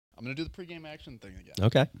I'm going to do the pregame action thing again.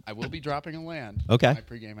 Okay. I will be dropping a land. Okay. My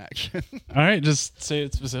pregame action. All right, just say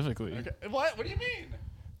it specifically. Okay. What? What do you mean?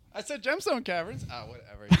 I said Gemstone Caverns. Oh,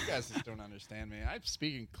 whatever. You guys just don't understand me. I'm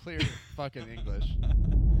speaking clear fucking English.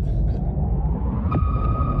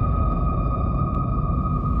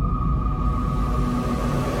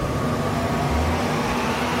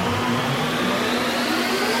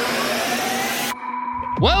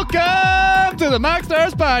 Welcome to the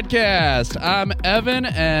MoxStars podcast. I'm Evan,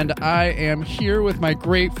 and I am here with my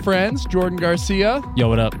great friends, Jordan Garcia Yo,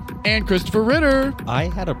 what up? and Christopher Ritter. I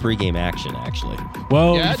had a pregame action, actually.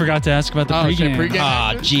 Well, Yeah? you forgot to ask about the Oh, shit, pregame. pregame?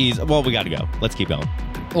 Ah, jeez. Well, we got to go. Let's keep going.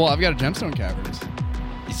 Well, I've got a Gemstone Caverns.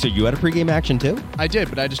 So you had a pregame action, too? I did,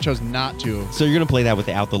 but I just chose not to. So you're going to play that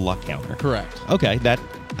without the luck counter? Correct. Okay,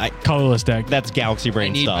 Colorless deck. that's Galaxy I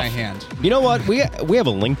Brain need stuff. my hand. You know what? We have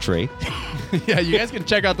a link tree. Yeah, you guys can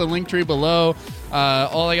check out the link tree below.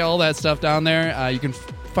 All that stuff down there. You can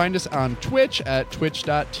find us on Twitch at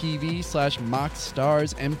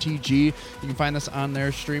twitch.tv/MoxStarsMTG. You can find us on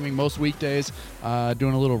there streaming most weekdays,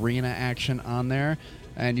 doing a little arena action on there.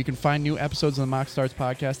 And you can find new episodes of the MoxStars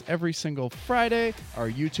podcast every single Friday. Our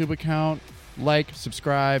YouTube account. Like,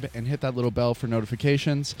 subscribe, and hit that little bell for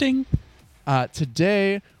notifications. Ding.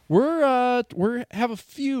 Today we're have a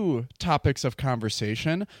few topics of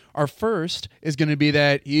conversation. Our first is going to be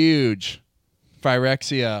that huge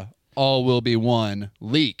Phyrexia all will be one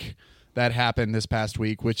leak that happened this past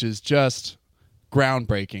week, which is just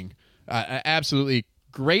groundbreaking. Absolutely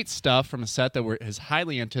great stuff from a set that is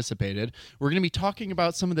highly anticipated. We're going to be talking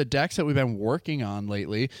about some of the decks that we've been working on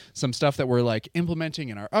lately, some stuff that we're like implementing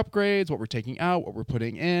in our upgrades, what we're taking out, what we're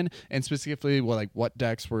putting in, and specifically what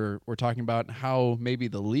decks we're talking about and how maybe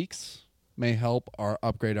the leaks may help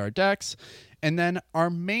upgrade our decks. And then our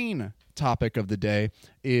main topic of the day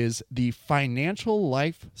is the financial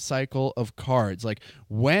life cycle of cards. Like,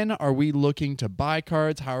 when are we looking to buy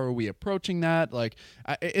cards? How are we approaching that? Like,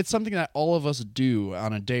 it's something that all of us do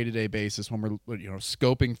on a day-to-day basis when we're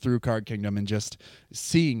scoping through Card Kingdom and just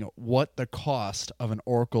seeing what the cost of an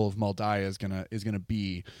Oracle of Moldiah is gonna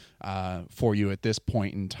be for you at this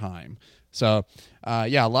point in time. So, a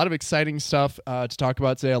lot of exciting stuff to talk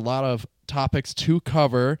about today. A lot of topics to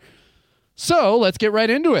cover. So let's get right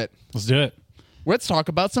into it. Let's do it. Let's talk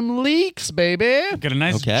about some leaks, baby. Got a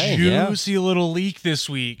nice juicy little leak this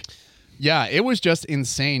week. Yeah, it was just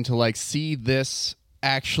insane to see this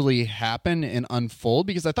actually happen and unfold,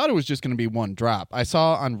 because I thought it was just going to be one drop. I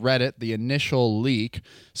saw on Reddit the initial leak.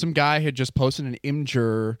 Some guy had just posted an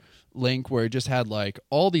Imgur link where it just had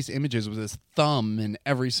all these images with his thumb in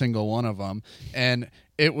every single one of them, and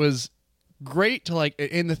it was great to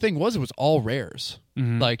and the thing was, it was all rares.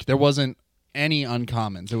 Mm-hmm. There wasn't any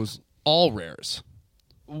uncommons. It was all rares.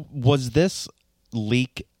 Was this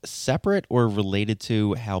leak separate or related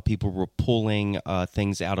to how people were pulling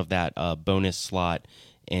things out of that bonus slot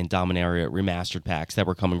and Dominaria remastered packs that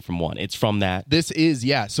were coming from one? It's from that? This is,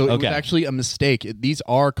 yeah. So it was actually a mistake. These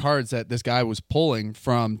are cards that this guy was pulling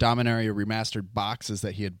from Dominaria remastered boxes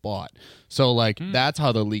that he had bought. So that's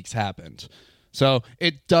how the leaks happened. So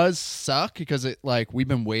it does suck because we've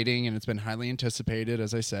been waiting and it's been highly anticipated,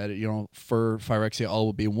 as I said, for Phyrexia all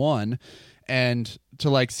will be one. And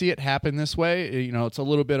to see it happen this way, it's a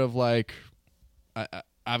little bit of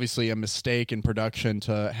obviously a mistake in production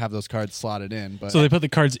to have those cards slotted in. But So they put the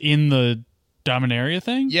cards in the Dominaria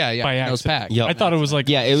thing? Yeah, By those accident. packs. Yep. I thought it was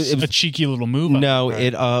it was a cheeky little move. No,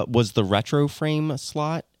 it was the retro frame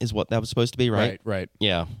slot is what that was supposed to be, right? Right.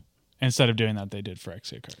 Yeah. Instead of doing that, they did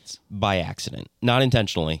Phyrexia cards. By accident. Not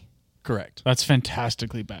intentionally. Correct. That's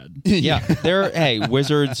fantastically bad. Yeah,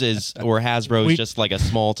 Wizards or Hasbro is just like a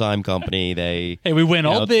small time company. We went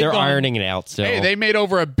all big. They're ironing it out. So Hey, they made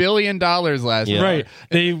over $1 billion last year. Right.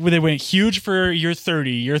 They went huge for year 30.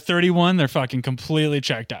 Year 31, they're fucking completely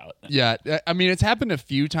checked out. Yeah, I mean, it's happened a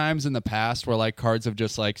few times in the past where cards have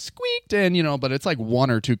just squeaked in, but it's one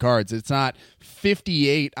or two cards. It's not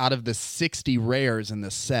 58 out of the 60 rares in the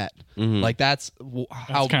set. Mm-hmm. That's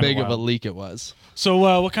how big of a leak it was.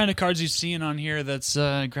 So what kind of cards are you seeing on here that's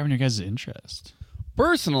grabbing your guys' interest?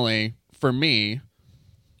 Personally, for me,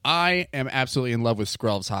 I am absolutely in love with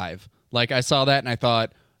Skrelv's Hive. I saw that and I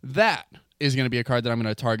thought, that is going to be a card that I'm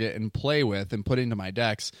going to target and play with and put into my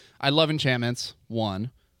decks. I love enchantments, 1.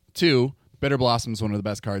 2, Bitter Blossom is one of the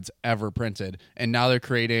best cards ever printed. And now they're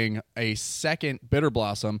creating a second Bitter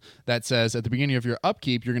Blossom that says at the beginning of your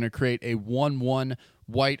upkeep, you're going to create a 1/1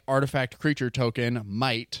 white artifact creature token,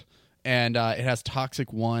 Might, and it has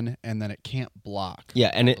Toxic 1, and then it can't block.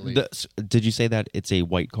 Yeah, and I believe. did you say that it's a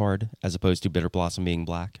white card as opposed to Bitter Blossom being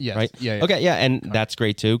black? Yes. Right? Yeah. Okay, yeah, and that's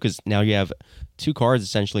great too, because now you have 2 cards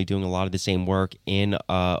essentially doing a lot of the same work in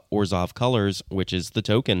Orzhov colors, which is the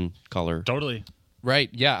token color. Totally. Right.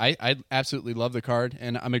 Yeah, I absolutely love the card,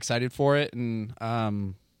 and I'm excited for it. And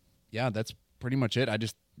yeah, that's pretty much it.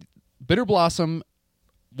 Bitter Blossom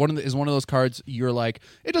is one of those cards you're like,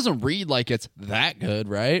 it doesn't read like it's that good,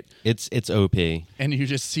 right? It's OP. And you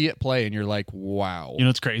just see it play, and you're like, wow. You know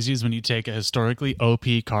what's crazy is when you take a historically OP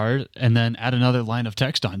card and then add another line of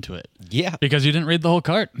text onto it. Yeah. Because you didn't read the whole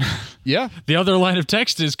card. Yeah. The other line of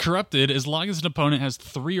text is corrupted. As long as an opponent has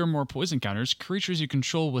 3 or more poison counters, creatures you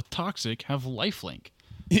control with Toxic have lifelink.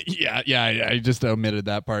 Yeah. I just omitted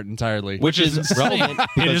that part entirely. Which is relevant.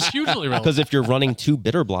 It is hugely relevant. Because if you're running 2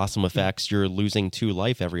 Bitter Blossom effects, you're losing 2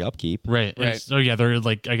 life every upkeep. Right. So yeah, they're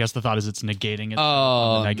like, I guess the thought is it's negating it.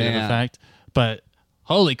 Oh, the negative man. effect. But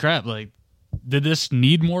holy crap, like, did this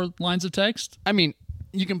need more lines of text? I mean,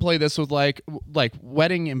 you can play this with like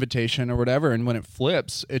Wedding Invitation or whatever, and when it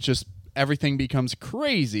flips, it just everything becomes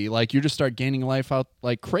crazy. Like you just start gaining life out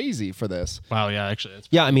like crazy for this. Wow, yeah, actually. That's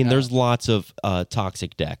Yeah, I mean, there's lots of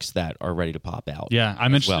toxic decks that are ready to pop out. Yeah,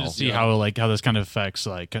 I'm interested well. to see how this kind of affects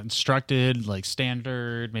like constructed, like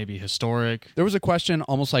standard, maybe historic. There was a question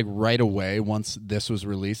almost like right away once this was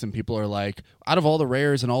released, and people are like, out of all the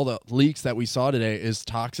rares and all the leaks that we saw today, is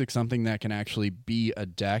Toxic something that can actually be a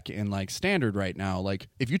deck in like standard right now? Like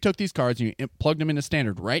if you took these cards and you plugged them into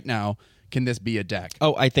standard right now, can this be a deck?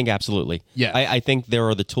 Oh, I think absolutely. Yeah. I think there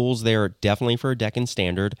are the tools there definitely for a deck in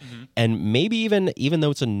standard. And maybe even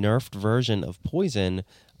though it's a nerfed version of Poison,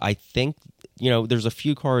 I think, there's a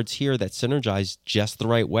few cards here that synergize just the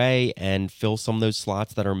right way and fill some of those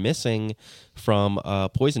slots that are missing from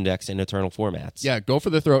Poison decks in Eternal formats. Yeah, Go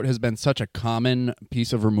for the Throat has been such a common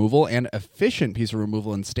piece of removal and efficient piece of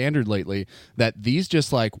removal in standard lately that these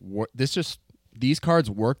just like these cards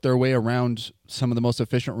work their way around some of the most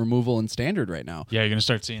efficient removal in standard right now. Yeah, you're gonna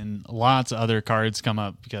start seeing lots of other cards come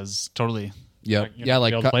up because totally. Yep. You're Yeah, gonna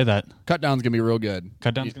like be able to play that. Cut down's gonna be real good.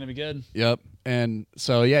 Cut down's gonna be good. Yep. And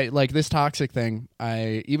so yeah, like this Toxic thing,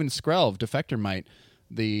 I even Skrelv, Defector Might,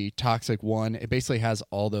 the Toxic one, it basically has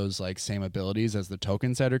all those like same abilities as the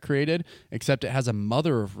tokens that are created, except it has a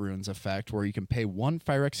Mother of Runes effect where you can pay 1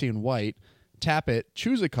 Phyrexian white, tap it,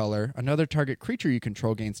 choose a color, another target creature you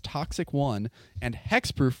control gains Toxic 1 and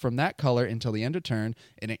hexproof from that color until the end of turn,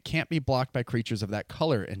 and it can't be blocked by creatures of that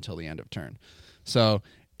color until the end of turn. So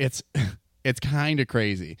it's it's kind of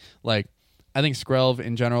crazy. Like, I think Skrelv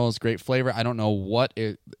in general is great flavor. I don't know what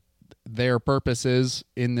their purpose is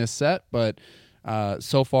in this set, but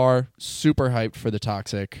so far, super hyped for the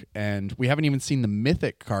Toxic, and we haven't even seen the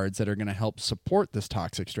Mythic cards that are going to help support this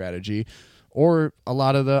Toxic strategy, or a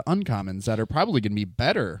lot of the uncommons that are probably going to be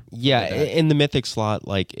better. Yeah, in the Mythic slot,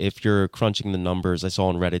 like if you're crunching the numbers, I saw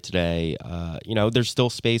on Reddit today, there's still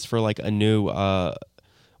space for like a new,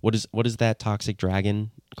 what is that Toxic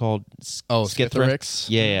Dragon called? Skithrix.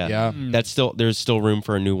 Yeah. There's still room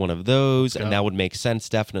for a new one of those, and that would make sense,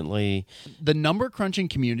 definitely. The number crunching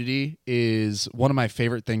community is one of my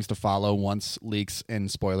favorite things to follow once leaks and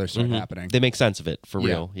spoilers start happening. They make sense of it, for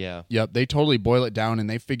real, yeah. Yep, they totally boil it down, and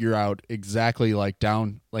they figure out exactly like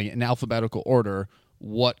down like in alphabetical order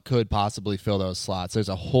what could possibly fill those slots. There's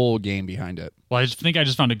a whole game behind it. Well, I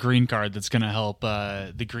just found a green card that's going to help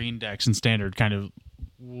the green decks in standard kind of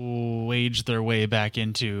wage their way back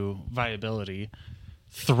into viability.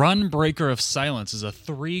 Thrun Breaker of Silence is a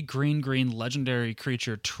 3 green legendary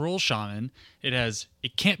creature troll shaman.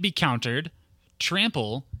 It can't be countered.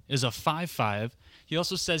 Trample is a 5/5. He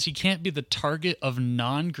also says he can't be the target of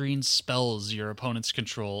non-green spells your opponents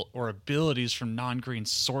control or abilities from non-green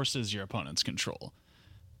sources your opponents control.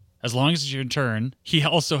 As long as it's your turn, he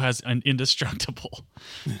also has an indestructible.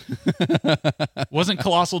 Wasn't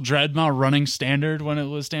Colossal Dreadmaw running standard when it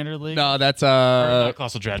was standard league? No, that's Not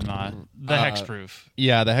Colossal Dreadmaw. The hexproof.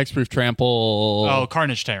 Yeah, the hexproof trample. Oh,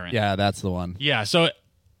 Carnage Tyrant. Yeah, that's the one. Yeah, so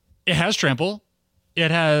it has trample.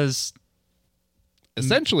 It has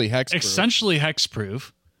Essentially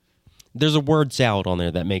hexproof. There's a word salad on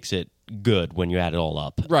there that makes it good when you add it all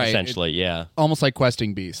up. Right. Essentially, yeah. Almost like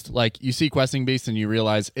Questing Beast. Like you see Questing Beast and you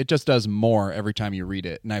realize it just does more every time you read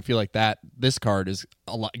it. And I feel like this card is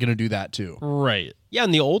going to do that too. Right. Yeah,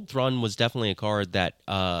 and the old Thrun was definitely a card that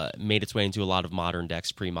made its way into a lot of modern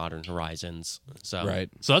decks, pre-modern Horizons. So Right.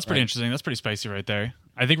 So that's pretty interesting. That's pretty spicy right there.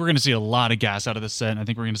 I think we're going to see a lot of gas out of this set, and I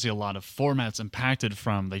think we're going to see a lot of formats impacted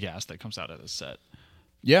from the gas that comes out of this set.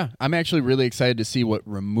 Yeah, I'm actually really excited to see what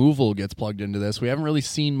removal gets plugged into this. We haven't really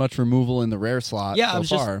seen much removal in the rare slot so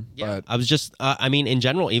far. But I was just, I mean, in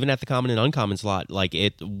general, even at the common and uncommon slot, like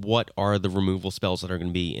what are the removal spells that are going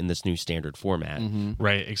to be in this new standard format?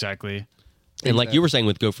 Right, exactly. And like you were saying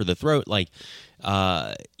with Go for the Throat, like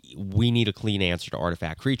we need a clean answer to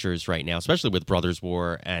artifact creatures right now, especially with Brothers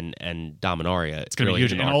War and Dominaria. It's going to be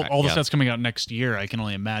huge. And all the sets coming out next year, I can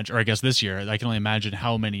only imagine, or I guess this year, I can only imagine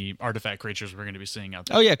how many artifact creatures we're going to be seeing out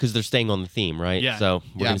there. Oh, yeah, because they're staying on the theme, right? Yeah. So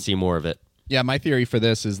we're going to see more of it. Yeah, my theory for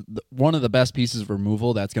this is one of the best pieces of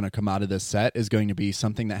removal that's going to come out of this set is going to be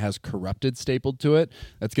something that has Corrupted stapled to it.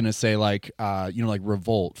 That's going to say like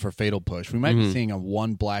Revolt for Fatal Push. We might be seeing a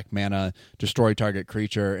 1 black mana destroy target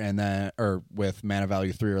creature and then with mana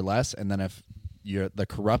value 3 or less, and then if the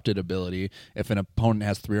Corrupted ability, if an opponent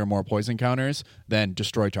has 3 or more poison counters, then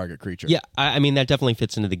destroy target creature. Yeah, I mean that definitely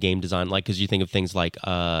fits into the game design, like because you think of things like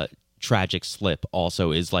Tragic Slip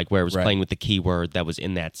also is like where it was playing with the keyword that was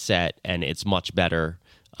in that set, and it's much better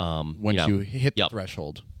once you hit the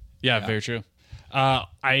threshold. Yeah, very true.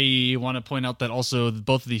 I want to point out that also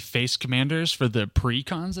both of the face commanders for the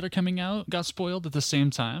pre-cons that are coming out got spoiled at the same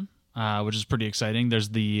time, which is pretty exciting. There's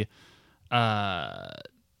the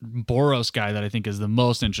Boros guy that I think is the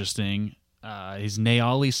most interesting. He's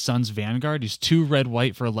Naali's Son's Vanguard. He's 2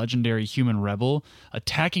 red-white for a legendary human rebel.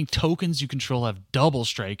 Attacking tokens you control have double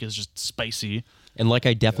strike is just spicy. And like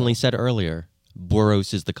I definitely said earlier,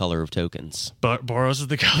 Boros is the color of tokens. But Boros is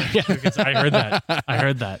the color of tokens. I heard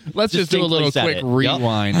that. Let's just do a little quick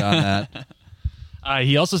rewind on that.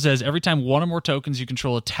 He also says, every time 1 or more tokens you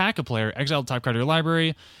control attack a player, exile the top card of your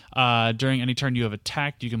library. During any turn you have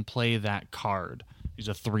attacked, you can play that card. He's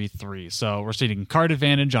a 3/3. So we're seeing card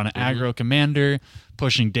advantage on an aggro commander,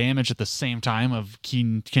 pushing damage at the same time of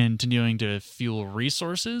continuing to fuel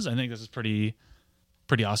resources. I think this is pretty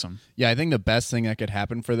awesome. Yeah, I think the best thing that could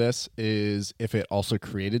happen for this is if it also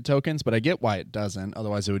created tokens, but I get why it doesn't.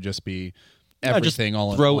 Otherwise, it would just be everything all in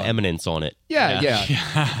one. Throw Eminence on it. Yeah.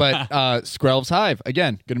 But Skrelv's Hive,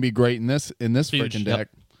 again, going to be great in this freaking deck.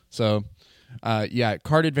 So,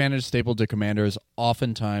 card advantage stapled to commanders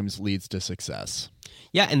oftentimes leads to success.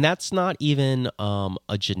 Yeah, and that's not even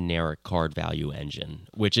a generic card value engine,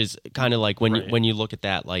 which is kind of like when you look at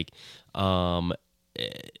that, like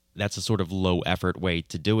that's a sort of low effort way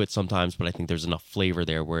to do it sometimes, but I think there's enough flavor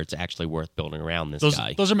there where it's actually worth building around this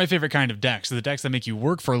guy. Those are my favorite kind of decks. The decks that make you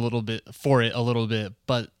work for it a little bit,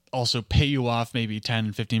 but also pay you off maybe 10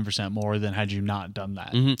 and 15% more than had you not done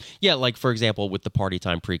that. Mm-hmm. Yeah, like for example, with the Party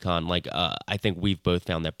Time Precon, like I think we've both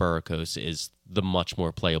found that Burricos is the much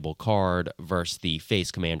more playable card versus the face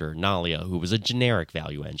commander Nalia, who was a generic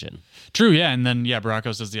value engine. True, yeah, and then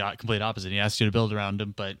Burricos does the complete opposite. He asks you to build around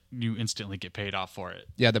him, but you instantly get paid off for it.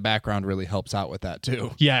 Yeah, the background really helps out with that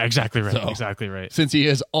too. Yeah, exactly right. Exactly right. Since he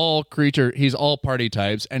is he's all party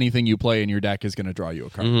types. Anything you play in your deck is going to draw you a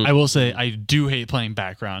card. Mm-hmm. I will say I do hate playing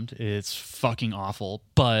background. It's fucking awful,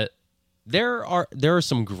 but there are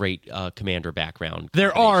some great commander background.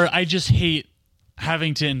 There are. I just hate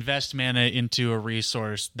having to invest mana into a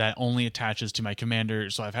resource that only attaches to my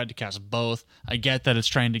commander, so I've had to cast both. I get that it's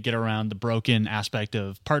trying to get around the broken aspect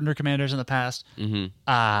of partner commanders in the past. Mm-hmm.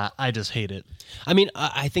 I just hate it. I mean,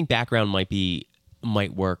 I think background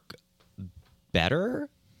might work better.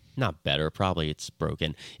 Not better, probably it's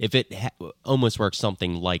broken. If it almost works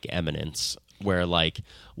something like Eminence, where like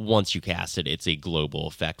once you cast it, it's a global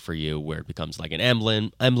effect for you, where it becomes like an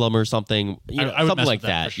emblem or something, something like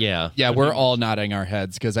that. Sure. Yeah, we're all nodding our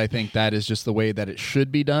heads because I think that is just the way that it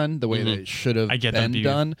should be done, the way that it should have been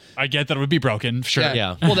done. I get that it would be broken, sure.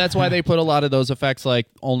 Yeah. Well, that's why they put a lot of those effects like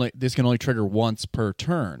this can only trigger once per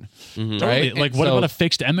turn, right? Totally. Like, what about a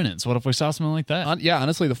fixed Eminence? What if we saw something like that?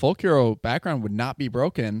 Honestly, the Folk Hero background would not be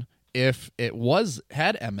broken if it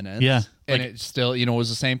had Eminence. Yeah. And it still, was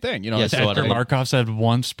the same thing. After Markov said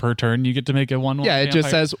once per turn, you get to make a 1/1. Yeah, it just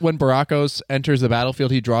says when Baracos enters the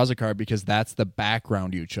battlefield, he draws a card because that's the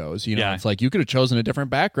background you chose. It's like you could have chosen a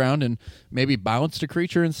different background and maybe bounced a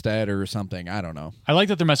creature instead or something. I don't know. I like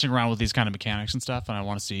that they're messing around with these kind of mechanics and stuff, and I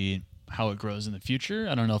want to see how it grows in the future.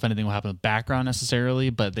 I don't know if anything will happen with background necessarily,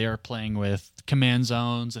 but they are playing with command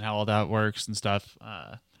zones and how all that works and stuff.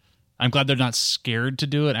 I'm glad they're not scared to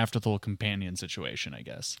do it after the whole companion situation, I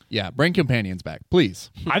guess. Yeah, bring companions back, please.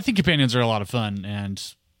 I think companions are a lot of fun and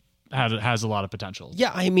has a lot of potential. Yeah,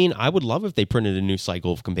 I mean, I would love if they printed a new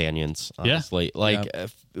cycle of companions, honestly. Yeah.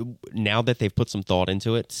 Now that they've put some thought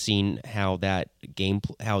into it, seen how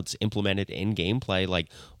how it's implemented in gameplay, like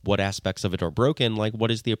what aspects of it are broken, like what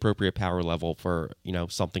is the appropriate power level for,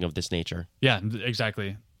 something of this nature. Yeah,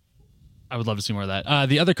 exactly. I would love to see more of that.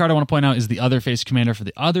 The other card I want to point out is the Other Face Commander for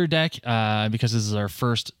the other deck, because this is our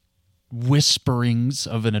first whisperings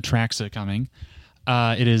of an Atraxa coming.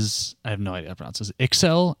 It is, I have no idea how to pronounce this,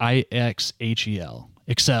 Ixhel, Ixhel.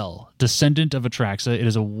 Ixhel, Descendant of Atraxa. It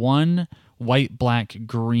is a 1 white, black,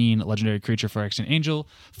 green legendary creature, Phyrexian Angel,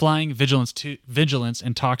 flying, vigilance,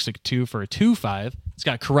 and toxic 2 for a 2/5. It's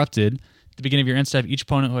got Corrupted. At the beginning of your end step, each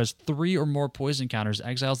opponent who has 3 or more poison counters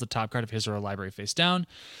exiles the top card of his or her library face down.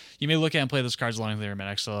 You may look at and play those cards as long as they remain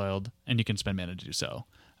exiled, and you can spend mana to do so,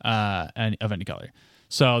 and of any color.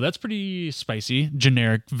 So that's pretty spicy,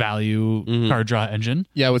 generic value card draw engine.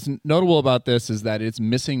 Yeah, what's notable about this is that it's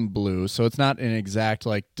missing blue, so it's not an exact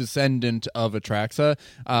like descendant of Atraxa.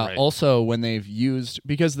 Right. Also, when they've used,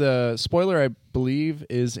 because the spoiler I believe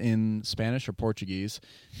is in Spanish or Portuguese,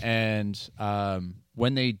 and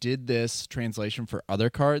when they did this translation for other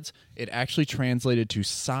cards, it actually translated to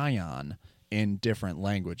Scion in different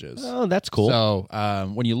languages. Oh, that's cool. So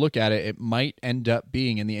when you look at it, it might end up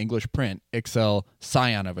being in the English print Ixhel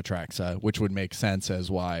Scion of Atraxa, which would make sense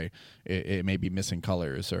as why it may be missing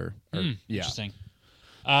colors or yeah. Interesting.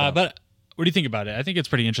 But what do you think about it? I think it's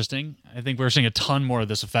pretty interesting. I think we're seeing a ton more of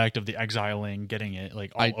this effect of the exiling, getting it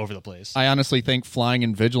like all over the place. I honestly think flying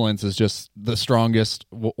and vigilance is just the strongest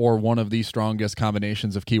or one of the strongest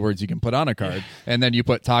combinations of keywords you can put on a card. And then you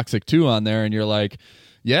put Toxic 2 on there and you're like,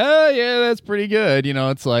 yeah, that's pretty good. You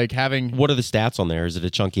know, it's like having... What are the stats on there? Is it a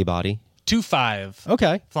chunky body? 2/5.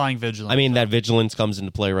 Okay. Flying vigilance. I mean, that vigilance comes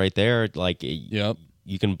into play right there. Like, Yep.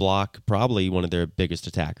 You can block probably one of their biggest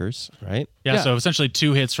attackers, right? Yeah, so essentially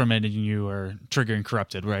 2 hits from it and you are triggering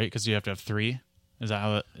Corrupted, right? Because you have to have 3. Is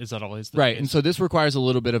that always the Right, case? and so this requires a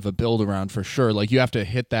little bit of a build around for sure. Like you have to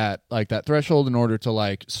hit that threshold in order to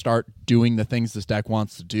like start doing the things this deck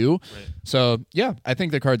wants to do. Right. So yeah, I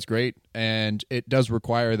think the card's great, and it does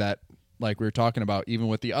require that, like we were talking about, even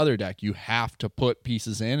with the other deck, you have to put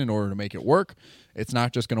pieces in order to make it work. It's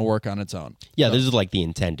not just going to work on its own. Yeah, this is like the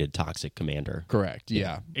intended Toxic Commander. Correct.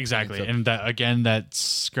 Yeah. Exactly. And that again, that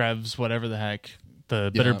Screvs, whatever the heck,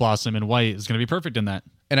 the Bitter Blossom in white is going to be perfect in that.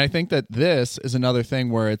 And I think that this is another thing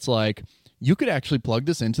where it's like you could actually plug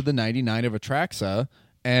this into the 99 of Atraxa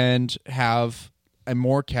and have a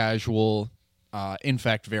more casual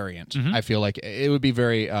infect variant. I feel like it would be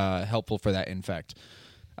very helpful for that infect.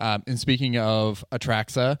 And speaking of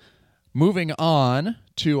Atraxa, moving on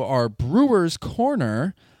to our Brewer's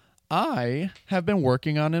Corner, I have been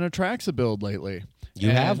working on an Atraxa build lately.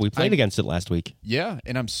 You have? We played against it last week. Yeah,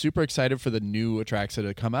 and I'm super excited for the new Atraxa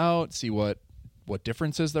to come out, see what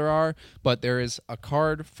differences there are. But there is a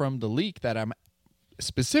card from the leak that I'm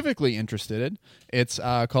specifically interested in. It's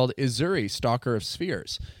called Izuri, Stalker of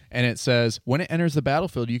Spheres. And it says, when it enters the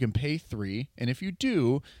battlefield, you can pay 3, and if you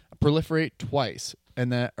do, proliferate twice. And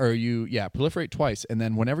then, proliferate twice, and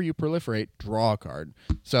then whenever you proliferate, draw a card.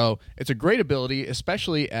 So it's a great ability,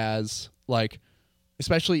 especially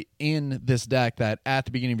in this deck that at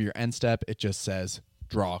the beginning of your end step, it just says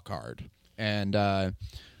draw a card. And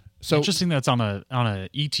so interesting that's on a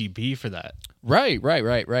ETB for that.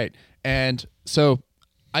 Right. And so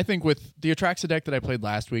I think with the Atraxa deck that I played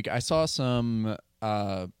last week, I saw some,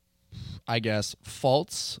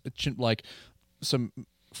 faults, like some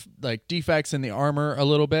like defects in the armor a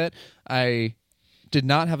little bit. I did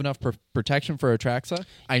not have enough protection for Atraxa.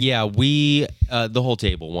 We the whole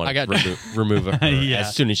table wanted to remove her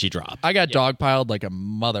as soon as she dropped. I got dogpiled like a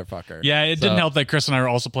motherfucker. Yeah, it didn't help that Chris and I were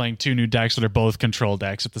also playing 2 new decks that are both control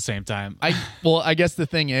decks at the same time. I guess the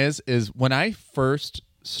thing is when I first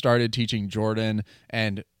started teaching Jordan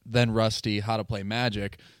and then Rusty how to play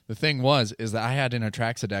Magic, the thing is that I had an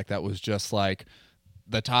Atraxa deck that was just like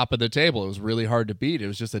the top of the table. It was really hard to beat. It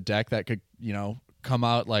was just a deck that could, come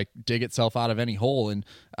out, like dig itself out of any hole and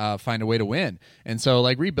find a way to win. And so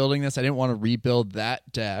like rebuilding this, I didn't want to rebuild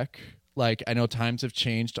that deck. Like I know times have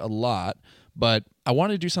changed a lot, but I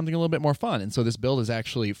wanted to do something a little bit more fun. And so this build is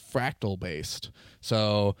actually fractal based.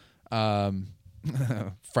 So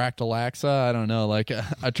Fractalaxa, I don't know, like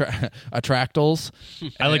Attractals.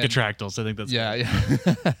 I like Attractals. I think that's yeah.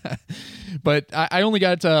 But I only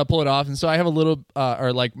got to pull it off, and so I have a little,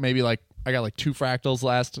 I got like 2 Fractals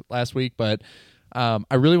last week, but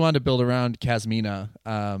I really wanted to build around Kasmina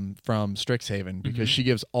from Strixhaven because she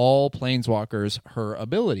gives all planeswalkers her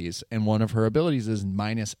abilities, and one of her abilities is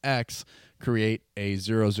 -X, create a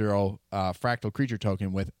 0/0 fractal creature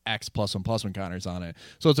token with X +1/+1 counters on it.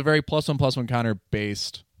 So it's a very +1/+1 counter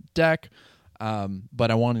based deck, but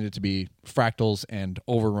I wanted it to be fractals and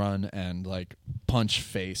overrun and like punch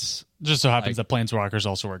face. Just so happens that planeswalkers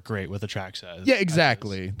also work great with Atraxa. Yeah,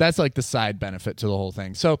 exactly. That's like the side benefit to the whole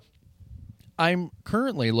thing. So I'm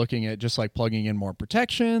currently looking at just like plugging in more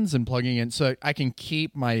protections and plugging in so I can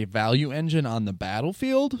keep my value engine on the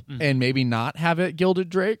battlefield and maybe not have it gilded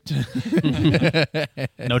draked.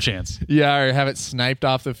 No chance. Yeah, or have it sniped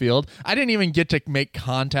off the field. I didn't even get to make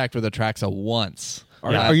contact with Atraxa once.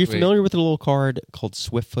 Are you familiar with a little card called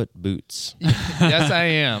Swiftfoot Boots? Yes, I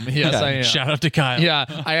am. Yes, I am. Shout out to Kyle. Yeah,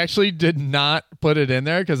 I actually did not put it in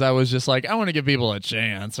there because I was just like, I want to give people a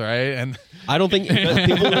chance, right? And I don't think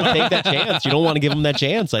people will take that chance. You don't want to give them that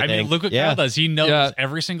chance, I mean, think. look what Kyle does. He knows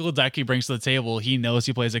every single deck he brings to the table. He knows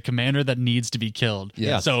he plays a commander that needs to be killed.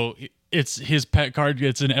 Yeah. So it's his pet card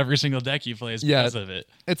gets in every single deck he plays because of it.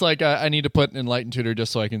 It's like I need to put Enlightened Tutor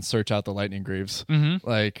just so I can search out the Lightning Greaves.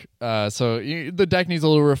 Like, the deck needs a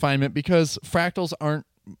little refinement because fractals aren't.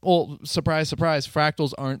 Well, surprise, surprise!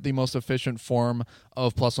 Fractals aren't the most efficient form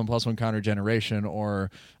of +1/+1 counter generation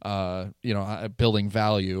or building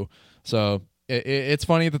value. So it's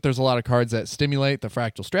funny that there's a lot of cards that stimulate the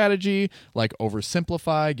fractal strategy, like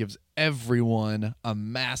Oversimplify gives everyone a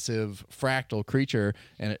massive fractal creature,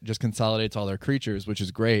 and it just consolidates all their creatures, which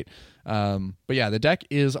is great. But yeah, the deck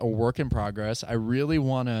is a work in progress. I really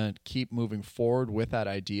want to keep moving forward with that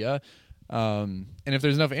idea. And if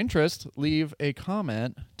there's enough interest, leave a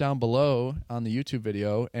comment down below on the YouTube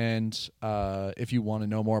video. And if you want to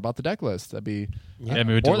know more about the deck list, that'd be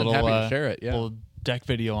maybe we do more a than little, happy to share it. Yeah, little deck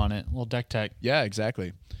video on it, little deck tech. yeah,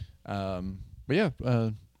 exactly. But yeah,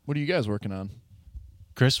 what are you guys working on?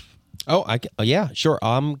 Chris? Oh, yeah, sure.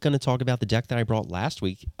 I'm going to talk about the deck that I brought last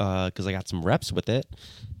week because I got some reps with it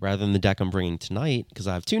rather than the deck I'm bringing tonight because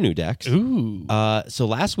I have two new decks. Ooh. So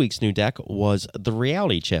last week's new deck was the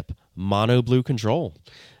Reality Chip, Mono Blue Control.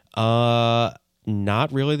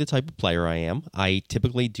 Not really the type of player I am. I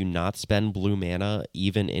typically do not spend blue mana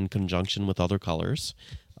even in conjunction with other colors.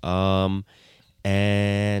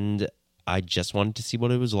 And I just wanted to see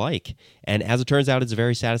what it was like. And as it turns out, it's a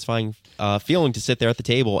very satisfying feeling to sit there at the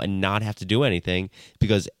table and not have to do anything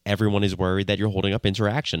because everyone is worried that you're holding up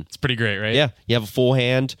interaction. It's pretty great, right? Yeah. You have a full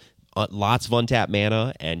hand, lots of untapped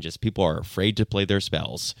mana, and just people are afraid to play their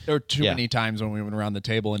spells. There were too many times when we went around the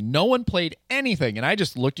table and no one played anything. And I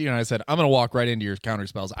just looked at you and I said, I'm going to walk right into your counter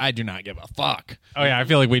spells. I do not give a fuck. Oh, yeah. I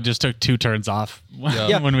feel like we just took 2 turns off.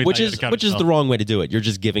 Yeah, when we which is the wrong way to do it. You're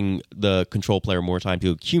just giving the control player more time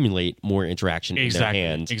to accumulate more interaction in their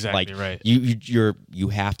hand. Exactly, right. You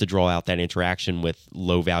have to draw out that interaction with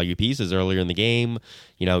low value pieces earlier in the game.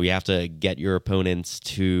 You have to get your opponents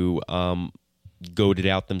to goad it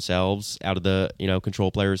out themselves out of the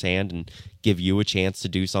control player's hand and give you a chance to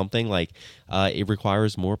do something. Like it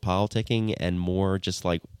requires more politicking and more just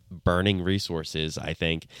like burning resources, I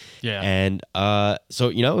think. Yeah. And so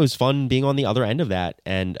it was fun being on the other end of that,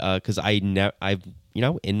 and because I've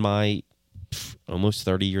in my almost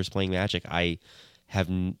 30 years playing Magic, I have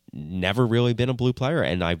never really been a blue player,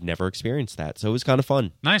 and I've never experienced that. So it was kind of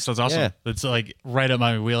fun. Nice. That's awesome. Yeah. That's like right up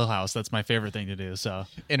my wheelhouse. That's my favorite thing to do. So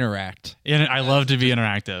Interact. and I love to be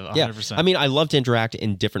interactive. 100%. Yeah. I mean, I love to interact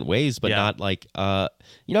in different ways, but not like,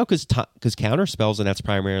 because counter spells, and that's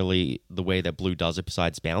primarily the way that blue does it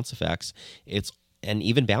besides bounce effects. And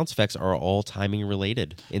even bounce effects are all timing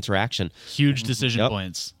related interaction. Huge decision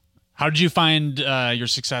points. How did you find your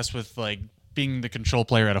success with like being the control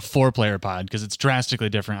player at a 4-player pod? Because it's drastically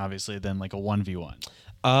different, obviously, than like a 1v1.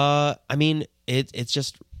 I mean, it's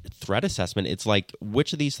just threat assessment. It's like,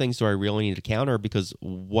 which of these things do I really need to counter? Because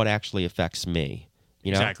what actually affects me?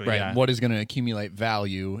 Exactly. Right. Yeah. What is going to accumulate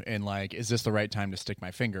value, and like, is this the right time to stick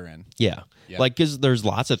my finger in? Yeah. Yeah. Like, because there's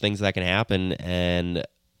lots of things that can happen, and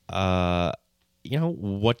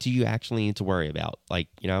what do you actually need to worry about? Like,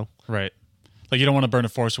 Right. Like, you don't want to burn a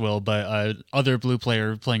Force Will, but other blue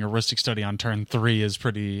player playing a Heuristic Study on turn 3 is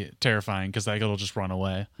pretty terrifying because that it'll just run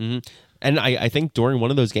away. Mm-hmm. And I think during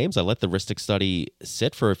one of those games, I let the Heuristic Study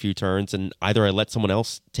sit for a few turns, and either I let someone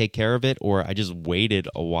else take care of it, or I just waited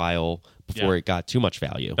a while before it got too much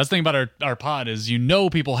value. That's the thing about our pod is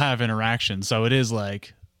people have interaction, so it is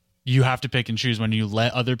like you have to pick and choose when you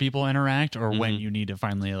let other people interact or when you need to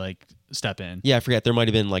finally like step in. Yeah, I forget. There might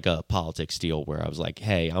have been like a politics deal where I was like,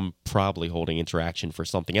 hey, I'm probably holding interaction for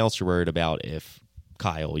something else you're worried about. If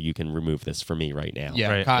Kyle, you can remove this for me right now.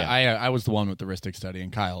 Yeah, Right. I was the one with the Heuristic Study,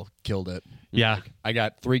 and Kyle killed it. Yeah. I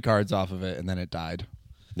got 3 cards off of it, and then it died.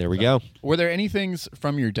 There we go. Were there any things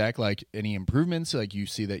from your deck, like any improvements, like you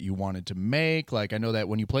see that you wanted to make? Like, I know that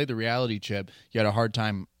when you played the Reality Chip, you had a hard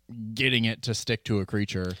time getting it to stick to a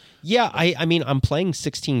creature. Yeah, I mean, I'm playing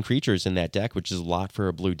 16 creatures in that deck, which is a lot for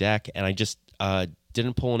a blue deck, and I just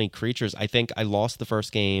didn't pull any creatures. I think I lost the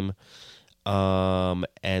first game,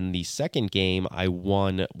 and the second game I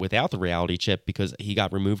won without the Reality Chip because he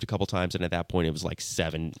got removed a couple times, and at that point it was like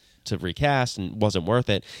 7 to recast and wasn't worth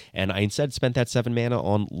it. And I instead spent that 7 mana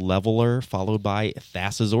on Leveler followed by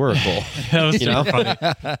Thassa's Oracle. That was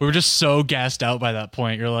funny. We were just so gassed out by that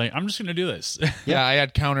point. You're like, I'm just going to do this. Yeah, I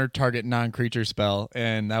had counter target non-creature spell,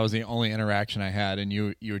 and that was the only interaction I had. And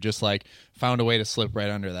you were just like found a way to slip right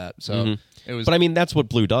under that. So it was. But I mean, that's what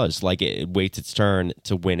blue does. Like it waits its turn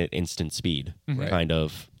to win at instant speed, kind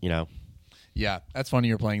of. Yeah, that's funny.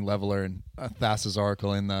 You're playing Leveler and Thassa's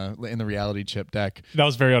Oracle in the reality chip deck. That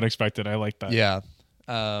was very unexpected. I like that. Yeah.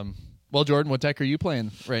 Well, Jordan, what deck are you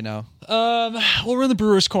playing right now? Well, we're in the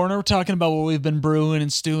brewer's corner. We're talking about what we've been brewing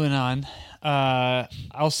and stewing on.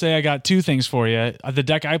 I'll say I got 2 things for you. The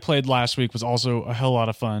deck I played last week was also a hell lot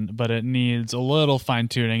of fun, but it needs a little fine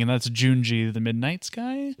tuning, and that's Junji, the Midnight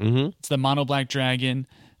Sky. It's the mono black dragon.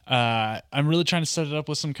 I'm really trying to set it up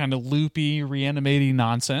with some kind of loopy, reanimating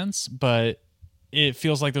nonsense, but it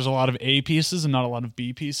feels like there's a lot of A pieces and not a lot of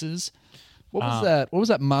B pieces. What was that? What was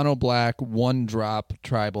that mono black 1-drop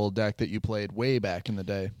tribal deck that you played way back in the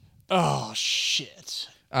day? Oh shit!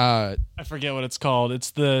 I forget what it's called.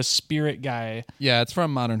 It's the Spirit guy. Yeah, it's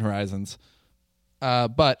from Modern Horizons.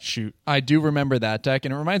 But shoot, I do remember that deck,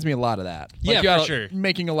 and it reminds me a lot of that. Like, yeah, for sure.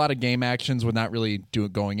 Making a lot of game actions with not really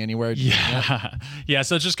going anywhere. Yeah, yeah.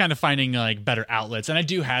 So it's just kind of finding like better outlets, and I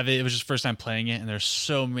do have it. It was just first time playing it, and there's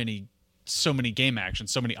so many game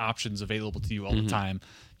actions, so many options available to you all the time.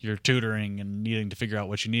 You're tutoring and needing to figure out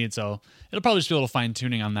what you need, so it'll probably just be a little fine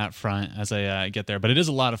tuning on that front as I get there. But it is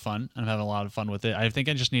a lot of fun. I'm having a lot of fun with it. I think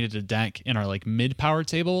I just needed a deck in our like mid power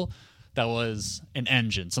table that was an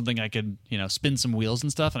engine, something I could, spin some wheels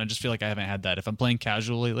and stuff. And I just feel like I haven't had that. If I'm playing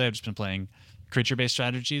casual lately, I've just been playing creature-based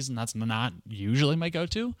strategies, and that's not usually my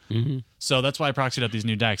go-to. So that's why I proxied up these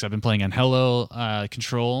new decks. I've been playing Anhelo,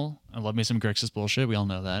 Control. I love me some Grixis bullshit. We all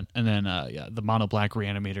know that. And then, the Mono Black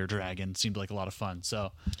Reanimator Dragon seemed like a lot of fun.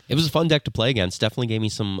 So it was a fun deck to play against. Definitely gave me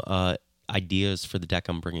some ideas for the deck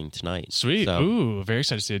I'm bringing tonight. Sweet. So, ooh, very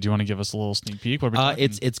excited to see it. Do you want to give us a little sneak peek? What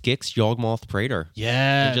it's Gix Yawgmoth Praetor.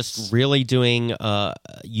 Yeah, just really doing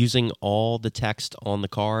using all the text on the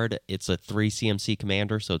card. It's a 3 CMC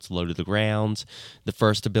commander, so it's low to the ground. The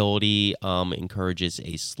first ability encourages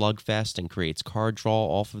a slugfest and creates card draw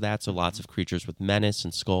off of that, so lots of creatures with menace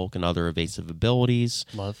and skulk and other evasive abilities.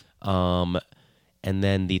 Love. And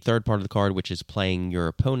then the third part of the card, which is playing your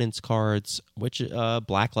opponent's cards, which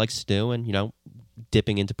Black likes to do, and,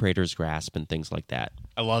 dipping into Praetor's Grasp and things like that.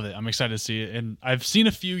 I love it. I'm excited to see it. And I've seen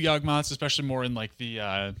a few Yawgmoths, especially more in like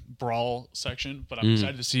the Brawl section, but I'm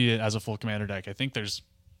excited to see it as a full commander deck. I think there's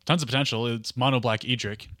tons of potential. It's mono black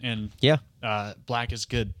Edric, and black is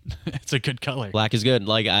good. It's a good color. Black is good.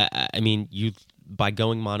 Like, I mean, by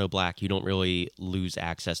going mono black, you don't really lose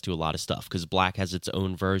access to a lot of stuff because black has its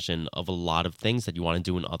own version of a lot of things that you want to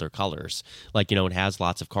do in other colors. Like, it has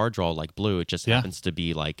lots of card draw like blue. It just happens to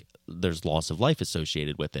be like there's loss of life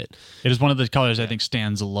associated with it. It is one of the colors I think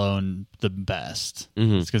stands alone the best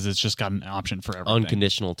because it's just got an option for everything.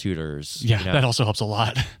 Unconditional tutors. Yeah, that also helps a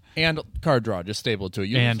lot. And card draw, just stable too.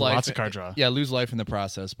 You and lose life, lots of card draw. Yeah, lose life in the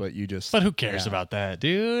process, but you just. But who cares about that,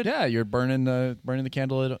 dude? Yeah, you're burning the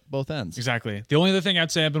candle at both ends. Exactly. The only other thing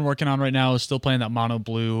I'd say I've been working on right now is still playing that mono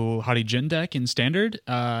blue Hadi Jin deck in standard,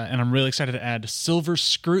 and I'm really excited to add Silver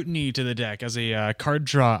Scrutiny to the deck as a card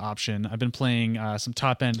draw option. I've been playing some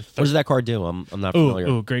top end. What does that card do? I'm not familiar.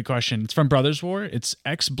 Oh, great question. It's from Brothers War. It's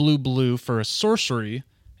X blue for a sorcery,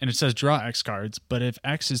 and it says draw X cards. But if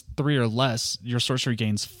X is 3 or less, your sorcery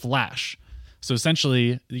gains flash. So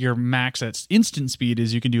essentially, your max at instant speed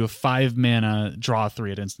is you can do a 5 mana draw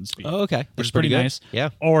 3 at instant speed. Oh, okay. Which is pretty nice. Yeah.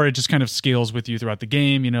 Or it just kind of scales with you throughout the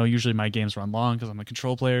game. Usually my games run long because I'm a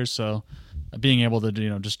control player. So being able to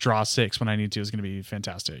just draw 6 when I need to is going to be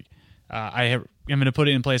fantastic. I'm going to put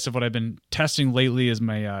it in place of what I've been testing lately is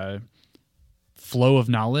my flow of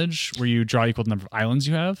knowledge, where you draw equal to the number of islands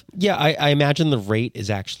you have. Yeah, I imagine the rate is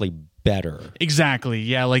actually better. Exactly.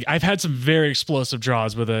 Yeah, like I've had some very explosive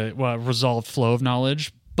draws with a resolved flow of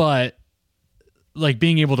knowledge, but like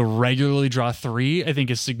being able to regularly draw 3, I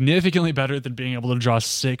think is significantly better than being able to draw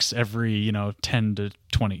 6 every 10 to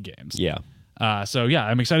 20 games. Yeah. So yeah,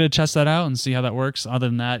 I'm excited to test that out and see how that works. Other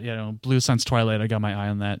than that, Blue Sun's Twilight, I got my eye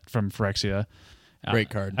on that from Phyrexia.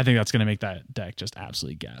 Great card. I think that's going to make that deck just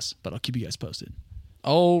absolutely gas. But I'll keep you guys posted.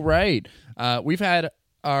 All right. We've had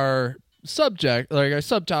our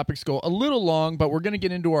subtopics go a little long, but we're going to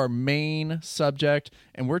get into our main subject,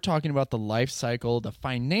 and we're talking about the life cycle, the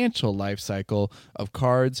financial life cycle of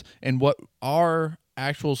cards, and what our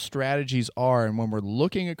actual strategies are. And when we're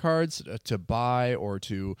looking at cards to buy or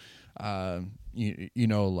to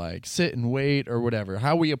like sit and wait or whatever,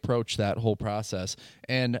 how we approach that whole process.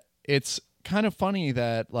 And it's kind of funny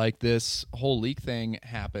that like this whole leak thing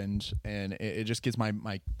happened, and it just gets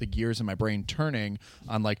the gears in my brain turning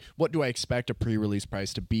on like what do I expect a pre-release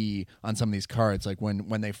price to be on some of these cards, like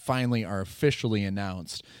when they finally are officially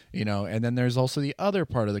announced, And then there's also the other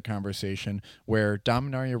part of the conversation where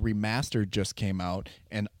Dominaria Remastered just came out,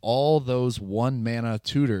 and all those 1-mana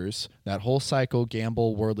tutors, that whole cycle,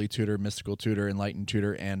 Gamble, Worldly Tutor, Mystical Tutor, Enlightened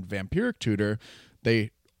Tutor, and Vampiric Tutor,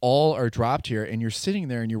 they all are dropped here, and you're sitting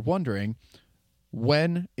there and you're wondering,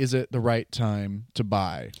 when is it the right time to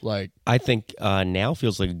buy? Like, I think now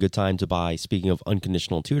feels like a good time to buy, speaking of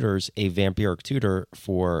unconditional tutors, a Vampiric Tutor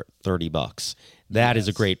for $30. That is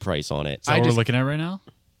a great price on it. Is that what we're looking at right now?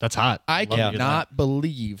 That's hot. I cannot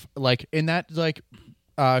believe, like, in that, like,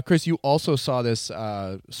 Chris, you also saw this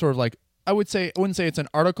sort of like, I wouldn't say it's an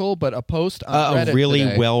article, but a post on Reddit a really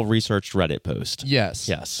today. Well-researched Reddit post.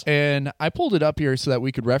 Yes. And I pulled it up here so that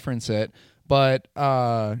we could reference it, but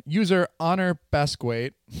user Honor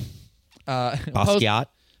Basquiat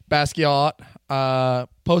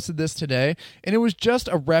posted this today, and it was just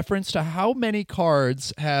a reference to how many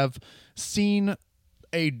cards have seen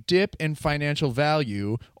a dip in financial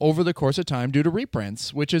value over the course of time due to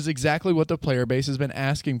reprints, which is exactly what the player base has been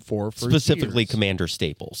asking for specifically years. Commander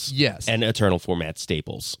staples. Yes. And Eternal format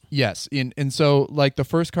staples. Yes. And so, like, the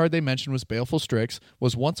first card they mentioned was Baleful Strix,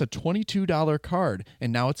 was once a $22 card,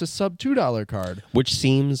 and now it's a sub $2 card. Which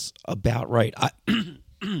seems about right.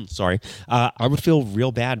 Sorry. I would feel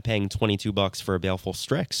real bad paying $22 for a Baleful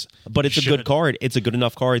Strix. But it's a good card. It's a good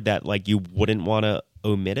enough card that, like, you wouldn't want to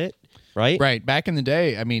omit it. Right. Back in the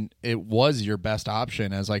day, I mean, it was your best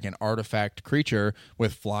option as like an artifact creature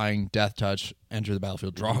with flying, death touch, enter the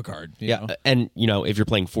battlefield, draw a card. You know? And if you're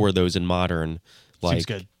playing 4 of those in Modern, like, seems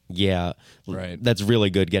good. Yeah, right. That's really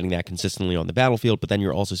good getting that consistently on the battlefield. But then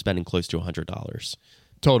you're also spending close to $100.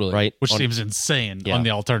 Totally, right? Which seems insane on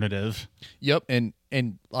the alternative. Yep, and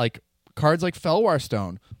like cards like Felwar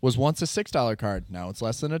Stone was once a $6 card, now it's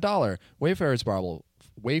less than $1. Wayfarer's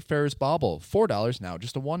Bauble, $4, now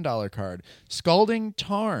just a $1 card. Scalding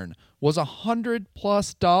Tarn was $100+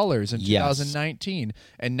 in 2019,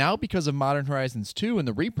 and now because of Modern Horizons 2 and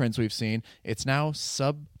the reprints we've seen, it's now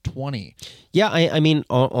sub 20. Yeah, I mean,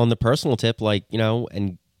 on the personal tip, like,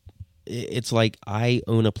 and it's like I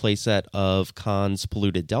own a playset of Khan's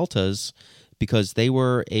Polluted Deltas because they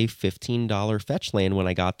were a $15 fetch land when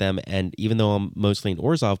I got them, and even though I'm mostly an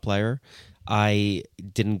Orzhov player, I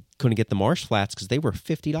couldn't get the Marsh Flats because they were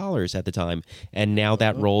 $50 at the time, and now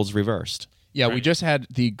that role's reversed. Yeah, we just had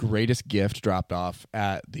the greatest gift dropped off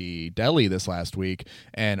at the deli this last week,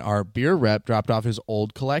 and our beer rep dropped off his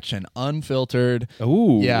old collection, unfiltered.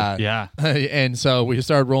 Ooh. Yeah. And so we just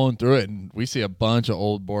started rolling through it, and we see a bunch of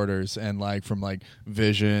old borders, and like from like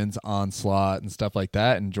Visions, Onslaught, and stuff like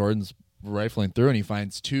that, and Jordan's rifling through, and he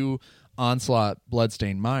finds 2 Onslaught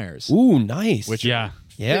Bloodstained Myers. Ooh, nice. Which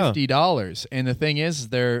 $50. And the thing is,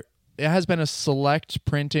 it has been a select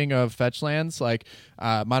printing of fetch lands. Like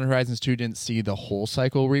Modern Horizons 2 didn't see the whole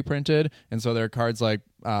cycle reprinted, and so there are cards like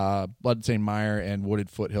Bloodstained Mire and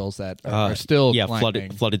Wooded Foothills that are still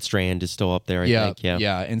climbing. Flooded Strand is still up there, I think.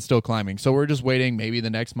 Yeah, and still climbing. So we're just waiting. Maybe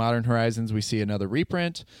the next Modern Horizons we see another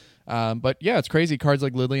reprint. But yeah, it's crazy. Cards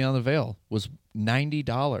like Liliana the Veil was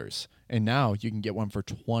 $90. And now you can get one for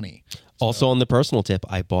 $20. Also, on the personal tip,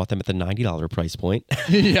 I bought them at the $90 price point.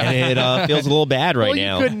 And it feels a little bad right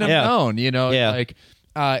now. You couldn't have known, like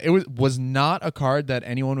it was not a card that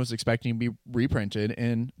anyone was expecting to be reprinted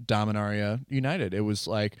in Dominaria United. It was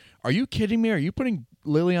like, are you kidding me? Are you putting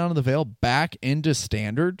Liliana the Veil back into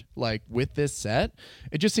standard, like with this set?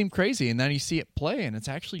 It just seemed crazy. And then you see it play, and it's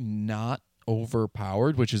actually not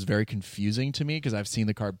overpowered, which is very confusing to me because I've seen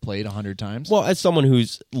the card played 100 times. Well, as someone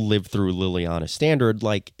who's lived through Liliana Standard,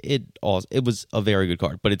 like it was a very good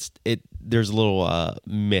card, but there's a little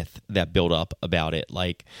myth that built up about it,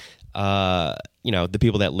 like the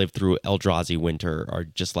people that lived through Eldrazi Winter are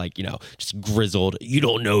just like, just grizzled. You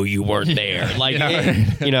don't know, you weren't there. Like,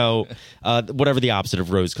 whatever the opposite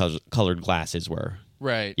of rose-colored glasses were.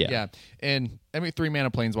 Right. Yeah. And I mean, 3-mana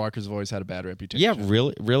Planeswalkers have always had a bad reputation. Yeah,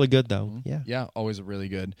 really, really good though. Yeah, always really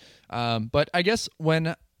good. But I guess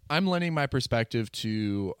when I'm lending my perspective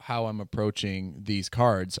to how I'm approaching these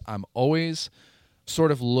cards, I'm always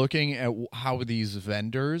sort of looking at how these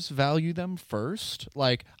vendors value them first.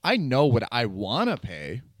 Like, I know what I want to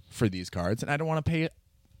pay for these cards, and I don't want to pay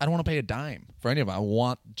a dime for any of them.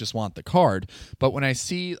 I just want the card. But when I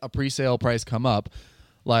see a pre-sale price come up,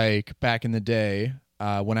 like back in the day,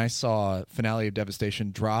 when I saw Finale of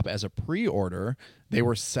Devastation drop as a pre-order, they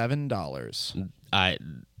were $7.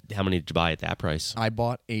 How many did you buy at that price? I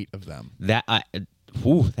bought 8 of them.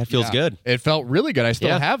 Ooh, that feels Yeah. good. It felt really good. I still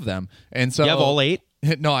Yeah. have them. And so You have all 8?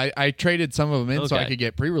 No, I traded some of them in so I Okay. could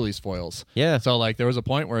get pre-release foils. Yeah. So like there was a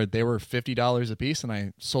point where they were $50 a piece, and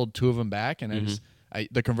I sold 2 of them back, and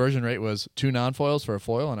the conversion rate was 2 non-foils for a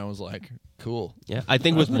foil, and I was like, cool. Yeah, I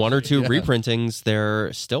think with 1 or 2 reprintings,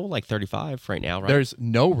 they're still like 35 right now, right? There's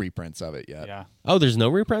no reprints of it yet. Yeah. Oh, there's no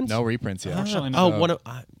reprints? No reprints yet. Unfortunately, Oh, no. one of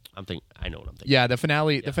I'm thinking. I know what I'm thinking. Yeah, the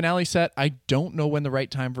finale set. I don't know when the right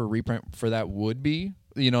time for a reprint for that would be.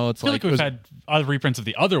 You know, it's I feel like we've it was- had other reprints of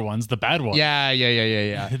the other ones, the bad ones.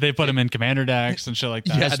 Yeah. They put them in Commander decks and shit like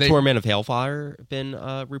that. Yeah, Has they- Torment of Hailfire been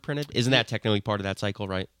reprinted? Isn't that technically part of that cycle,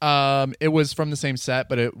 right? It was from the same set,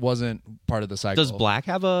 but it wasn't part of the cycle. Does Black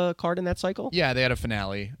have a card in that cycle? Yeah, they had a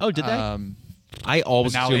finale. Oh, did they? I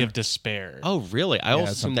always Finale assumed. of Despair. Oh, really? I always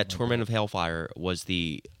something assumed that like Torment of Hailfire was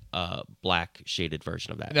the black shaded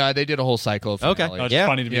version of that. No, they did a whole cycle of Okay. finale. Oh, it's Yeah.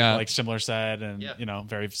 funny to be Yeah. like similar set and Yeah.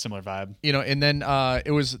 very similar vibe. You know, and then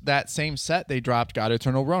it was that same set they dropped God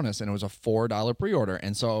Eternal Ronus, and it was a $4 pre-order,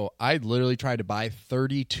 and so I literally tried to buy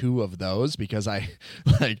 32 of those because I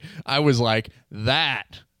was like,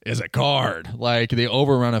 that is a card, like the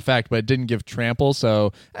overrun effect, but it didn't give trample,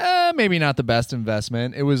 so maybe not the best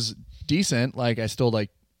investment. It was decent, like I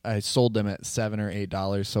sold them at $7 or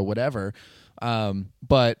 $8, so whatever.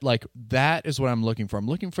 But like that is what I'm looking for. I'm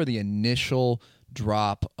looking for the initial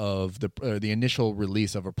drop of the initial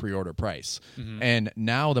release of a pre-order price. And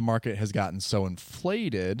now the market has gotten so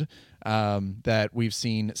inflated that we've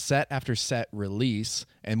seen set after set release,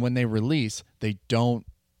 and when they release, they don't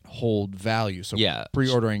hold value. So Yeah.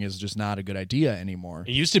 pre-ordering is just not a good idea anymore.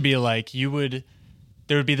 It used to be like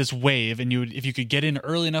there would be this wave, and if you could get in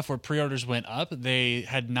early enough where pre-orders went up, they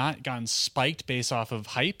had not gotten spiked based off of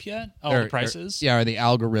hype yet. The prices. Or the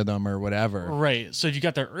algorithm or whatever. Right. So if you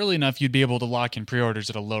got there early enough, you'd be able to lock in pre-orders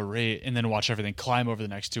at a low rate and then watch everything climb over the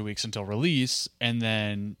next 2 weeks until release. And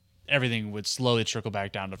then everything would slowly trickle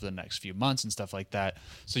back down over the next few months and stuff like that.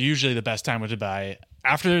 So usually the best time was to buy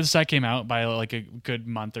after the set came out, by like a good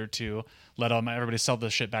month or two, let everybody sell the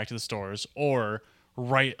shit back to the stores, or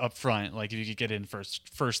right up front, like if you could get in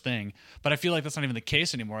first thing. But I feel like that's not even the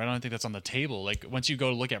case anymore. I don't think that's on the table. Like once you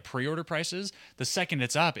go look at pre-order prices, the second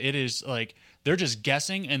it's up, it is like they're just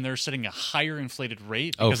guessing and they're setting a higher inflated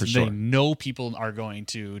rate because for they sure. know people are going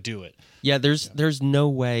to do it. Yeah, there's no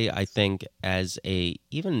way, I think, as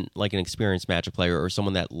even like an experienced Magic player or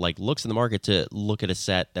someone that like looks in the market to look at a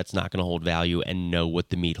set that's not going to hold value and know what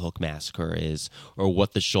the Meat Hook Massacre is or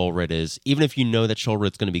what the Shoalred is. Even if you know that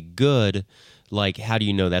Shoalred's going to be good, like how do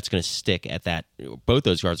you know that's going to stick at that? Both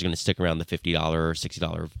those cards are going to stick around the $50 or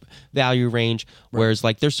 $60 value range. Right. Whereas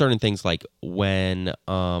like there's certain things like when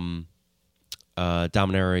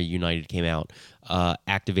Dominaria United came out,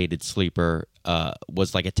 Activated Sleeper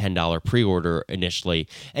was like a $10 pre-order initially,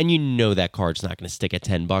 and you know that card's not going to stick at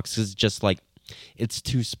 $10 because it's just like it's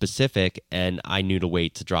too specific, and I knew to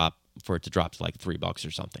wait for it to drop to like $3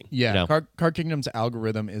 or something. Yeah, you know? Card Kingdom's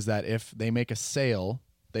algorithm is that if they make a sale,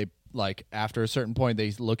 they like after a certain point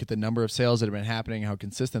they look at the number of sales that have been happening, how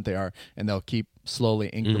consistent they are, and they'll keep slowly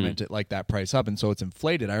increment it like that price up, and so it's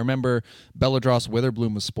inflated. I remember Belladross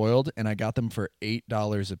Witherbloom was spoiled, and I got them for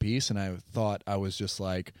 $8 a piece, and I thought I was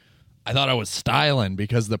styling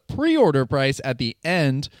because the pre-order price at the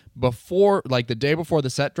end before, like the day before the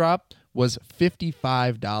set drop, was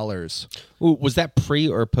 $55. Ooh, was that pre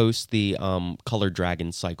or post the Colored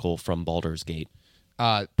Dragon cycle from Baldur's Gate?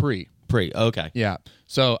 Pre. Okay. Yeah.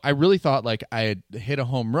 So I really thought like I had hit a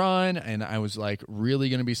home run and I was like really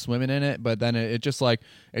going to be swimming in it. But then it just like,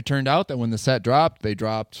 it turned out that when the set dropped, they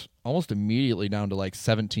dropped almost immediately down to like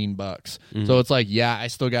 $17. So it's like, yeah, I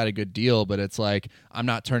still got a good deal, but it's like, I'm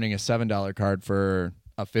not turning a $7 card for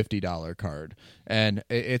a $50 card. And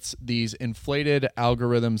it's these inflated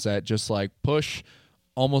algorithms that just like push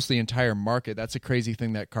almost the entire market. That's a crazy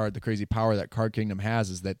thing the crazy power that Card Kingdom has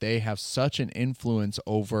is that they have such an influence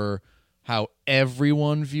over how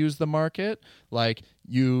everyone views the market. Like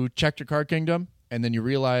you checked your Card Kingdom and then you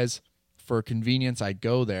realize for convenience I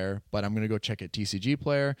go there, but I'm going to go check at TCG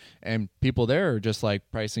Player, and people there are just like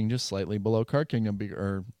pricing just slightly below Card Kingdom,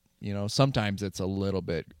 or you know, sometimes it's a little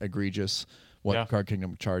bit egregious what Card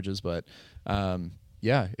Kingdom charges, but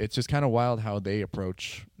yeah, it's just kind of wild how they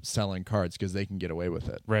approach selling cards because they can get away with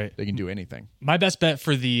it. Right. They can do anything. My best bet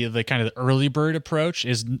for the kind of the early bird approach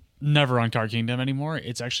is never on Card Kingdom anymore.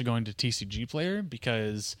 It's actually going to TCG Player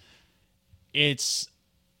because it's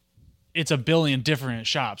a billion different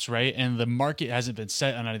shops, right? And the market hasn't been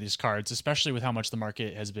set on any of these cards, especially with how much the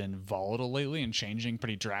market has been volatile lately and changing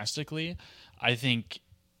pretty drastically. I think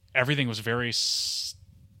everything was very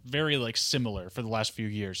like similar for the last few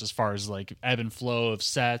years as far as like ebb and flow of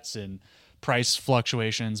sets and price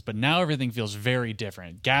fluctuations, but now everything feels very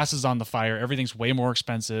different. Gas is on the fire. Everything's way more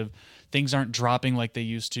expensive. Things aren't dropping like they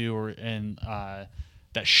used to,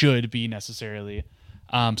 that should be necessarily.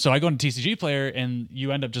 So I go into TCG Player, and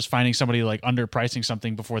you end up just finding somebody like underpricing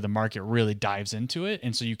something before the market really dives into it,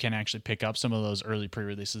 and so you can actually pick up some of those early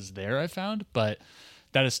pre-releases there, I found, but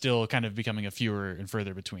that is still kind of becoming a fewer and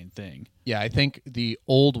further between thing. Yeah, I think the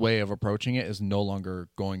old way of approaching it is no longer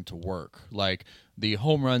going to work. Like, the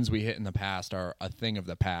home runs we hit in the past are a thing of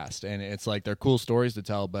the past, and it's like they're cool stories to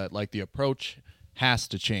tell, but like the approach has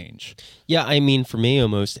to change. Yeah, I mean, for me,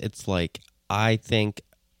 almost, it's like I think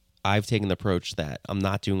I've taken the approach that I'm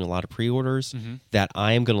not doing a lot of pre-orders, that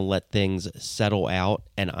I am going to let things settle out,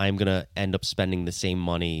 and I'm going to end up spending the same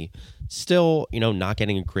money, still, not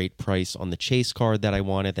getting a great price on the chase card that I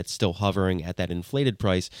wanted, that's still hovering at that inflated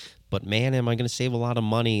price, but man, am I going to save a lot of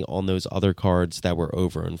money on those other cards that were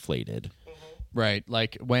overinflated. Right,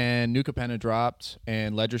 like when Nuka Penna dropped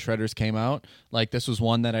and Ledger Shredders came out, like this was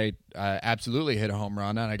one that I absolutely hit a home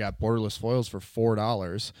run on. I got borderless foils for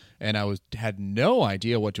 $4, and I had no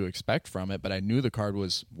idea what to expect from it, but I knew the card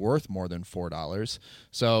was worth more than $4.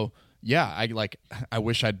 So yeah, I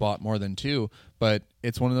wish I'd bought more than 2, but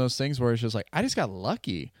it's one of those things where it's just like I just got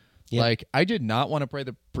lucky. Yep. Like I did not want to pay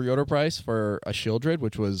the pre-order price for a Shieldred,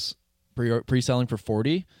 which was pre-selling for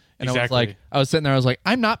 $40. And exactly. I was sitting there, I was like,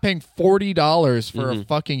 I'm not paying $40 for a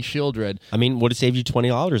fucking Shieldred. I mean, would have saved you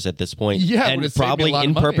 $20 at this point. Yeah, and probably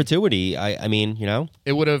in perpetuity. I mean,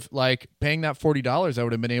 it would have, like, paying that $40, I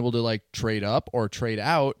would have been able to like trade up or trade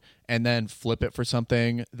out and then flip it for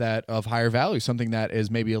something that of higher value, something that is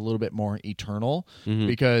maybe a little bit more eternal.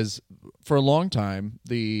 Because for a long time,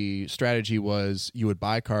 the strategy was you would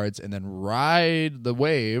buy cards and then ride the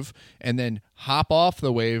wave and then hop off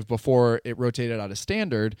the wave before it rotated out of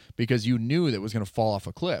standard, because you knew that it was going to fall off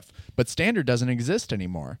a cliff. But standard doesn't exist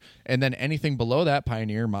anymore. And then anything below that,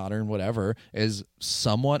 Pioneer, Modern, whatever, is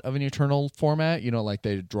somewhat of an eternal format. Like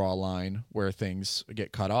they draw a line where things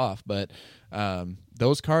get cut off. But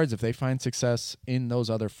those cards, if they find success in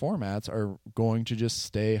those other formats, are going to just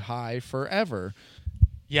stay high forever.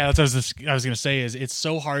 Yeah, that's what I was going to say. Is it's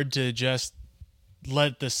so hard to just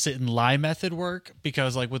let the sit and lie method work,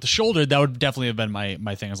 because like with the shoulder, that would definitely have been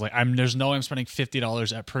my thing. I was like, there's no way I'm spending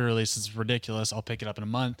 $50 at pre-release. It's ridiculous. I'll pick it up in a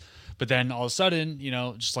month. But then all of a sudden,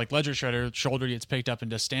 just like Ledger Shredder, shoulder gets picked up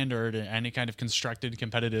into standard and any kind of constructed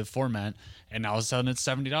competitive format, and all of a sudden it's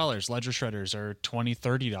 $70. Ledger Shredders are $20,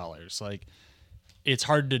 $30. Like, it's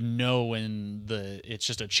hard to know when it's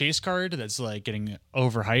just a chase card that's like getting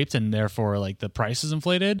overhyped and therefore like the price is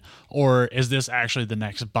inflated, or is this actually the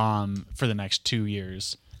next bomb for the next 2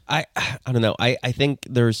 years? I don't know. I think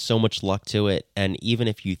there's so much luck to it, and even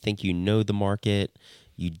if you think you know the market,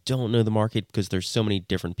 you don't know the market, because there's so many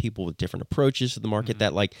different people with different approaches to the market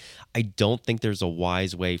that like I don't think there's a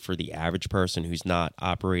wise way for the average person who's not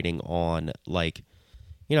operating on like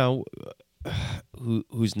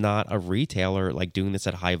who's not a retailer, like doing this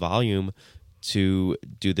at high volume, to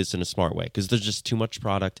do this in a smart way, because there's just too much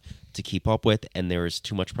product to keep up with, and there is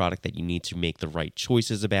too much product that you need to make the right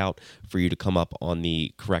choices about for you to come up on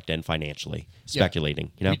the correct end financially.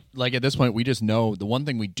 Speculating, like at this point, we just know the one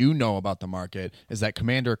thing we do know about the market is that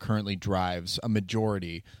Commander currently drives a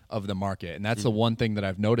majority of the market, and that's the one thing that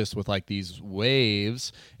I've noticed with like these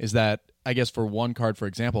waves is that, I guess for one card, for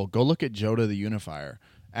example, go look at Joda the Unifier.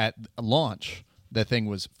 At launch, the thing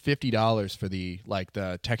was $50 for the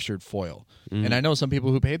textured foil. And I know some people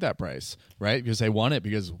who paid that price, right? Because they want it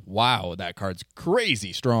because, wow, that card's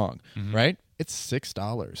crazy strong, right? It's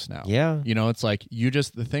 $6 now. Yeah. It's like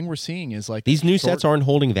the thing we're seeing is like these new sets aren't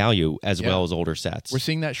holding value as well as older sets. We're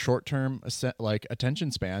seeing that short-term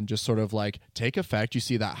attention span just sort of like take effect. You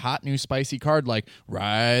see that hot new spicy card like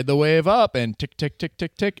ride the wave up and tick, tick, tick,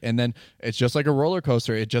 tick, tick. And then it's just like a roller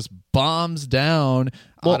coaster. It just bombs down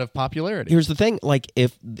out of popularity. Here's the thing. Like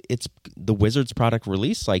if it's the Wizards product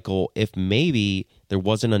release cycle, if maybe there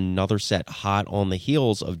wasn't another set hot on the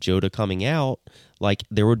heels of Joda coming out, like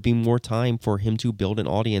there would be more time for him to build an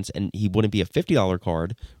audience, and he wouldn't be a $50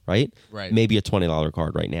 card, right? Right. Maybe a $20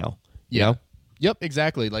 card right now. Yeah. Yep,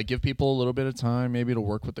 exactly. Like give people a little bit of time, maybe to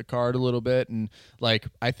work with the card a little bit, and like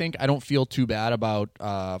I don't feel too bad about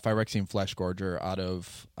Phyrexian Flesh Gorger out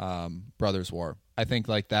of Brothers War. I think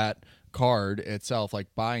like that card itself, like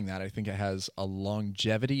buying that, I think it has a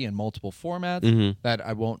longevity in multiple formats that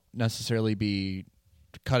I won't necessarily be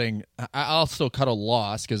cutting. I'll still cut a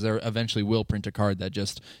loss because there eventually will print a card that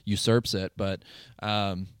just usurps it, but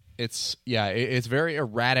it's very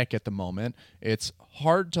erratic at the moment. It's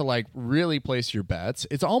hard to like really place your bets.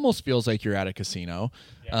 It almost feels like you're at a casino.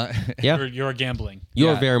 Yeah. You're gambling.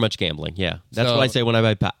 You're Yeah. very much gambling. Yeah, that's So- what I say when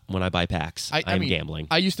I buy packs. I I'm mean, gambling.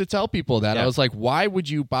 I used to tell people that. Yeah. I was like, why would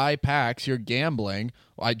you buy packs? You're gambling.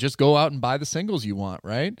 I just go out and buy the singles you want,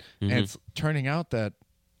 right? And it's turning out that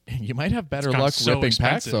you might have better It's gotten luck so ripping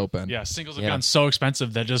expensive. packs open. Yeah, singles have Yeah. gotten so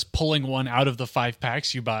expensive that just pulling one out of the 5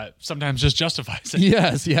 packs you bought sometimes just justifies it.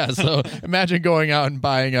 Yes, yeah. So imagine going out and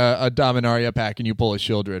buying a Dominaria pack and you pull a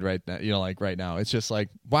Shieldred right now, like right now. It's just like,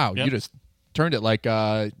 wow, Yep. you just turned it like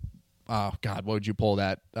oh god, what would you pull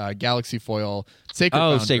that? Galaxy Foil Sacred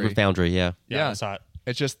Foundry. Sacred Foundry. Yeah. Yeah, that's hot.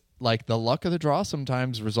 It's just like the luck of the draw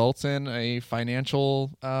sometimes results in a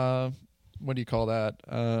financial what do you call that?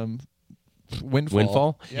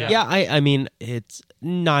 Windfall. Yeah. I mean, it's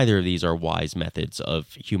neither of these are wise methods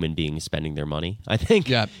of human beings spending their money. I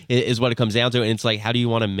think is what it comes down to. And it's like, how do you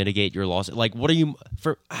want to mitigate your loss? Like, what are you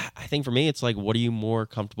I think for me, it's like, what are you more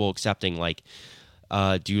comfortable accepting? Like,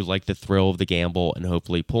 do you like the thrill of the gamble and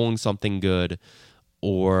hopefully pulling something good,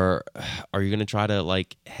 or are you going to try to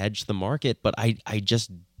like hedge the market? But I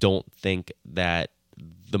just don't think that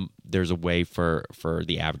there's a way for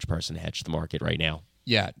the average person to hedge the market right now.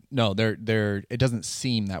 Yeah, no, there. It doesn't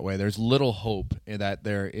seem that way. There's little hope that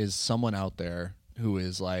there is someone out there who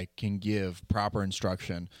is like can give proper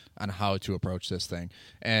instruction on how to approach this thing.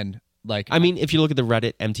 And like, I mean, if you look at the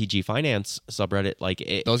Reddit MTG Finance subreddit, like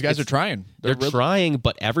those guys are trying. They're really trying,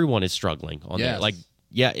 but everyone is struggling on Yes. there. Like,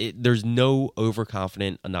 yeah, there's no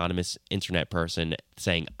overconfident anonymous internet person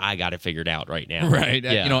saying, I got it figured out right now. Right.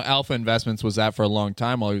 Yeah. You know, Alpha Investments was that for a long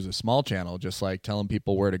time while he was a small channel, just like telling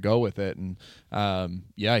people where to go with it. And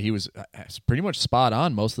he was pretty much spot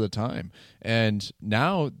on most of the time. And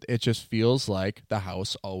now it just feels like the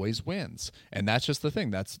house always wins. And that's just the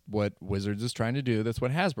thing. That's what Wizards is trying to do. That's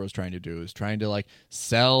what Hasbro's trying to do, is trying to like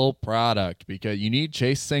sell product, because you need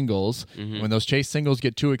chase singles. When those chase singles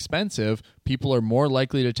get too expensive, people are more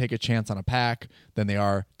likely to take a chance on a pack than they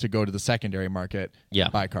are to go to the secondary market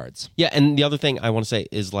and buy cards. Yeah, and the other thing I want to say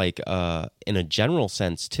is like in a general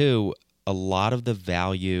sense too, a lot of the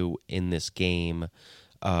value in this game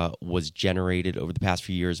was generated over the past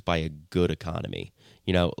few years by a good economy.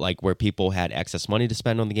 You know, like where people had excess money to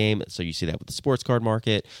spend on the game. So you see that with the sports card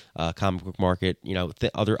market, comic book market, you know,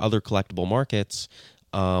 other collectible markets.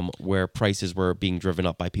 Where prices were being driven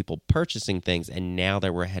up by people purchasing things, and now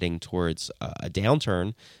that we're heading towards a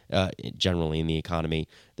downturn generally in the economy,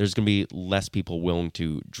 there's going to be less people willing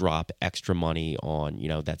to drop extra money on, you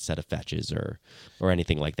know, that set of fetches or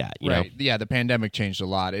anything like that. You know? Yeah, the pandemic changed a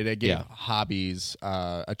lot. It gave hobbies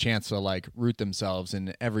a chance to like root themselves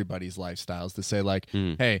in everybody's lifestyles, to say like,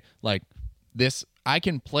 hey, like this, I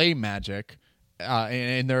can play Magic.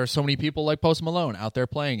 And there are so many people like Post Malone out there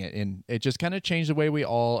playing it, and it just kind of changed the way we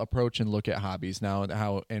all approach and look at hobbies now, and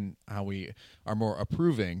how we are more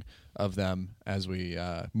approving of them as we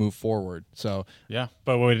move forward. So Yeah,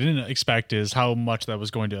 but what we didn't expect is how much that was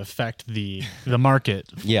going to affect the market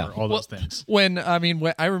for all those things. When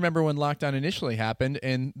I remember when lockdown initially happened,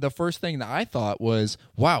 and the first thing that I thought was,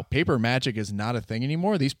 wow, paper Magic is not a thing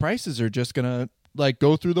anymore. These prices are just gonna like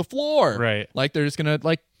go through the floor, Right? Like they're just gonna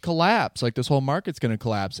like collapse, like this whole market's going to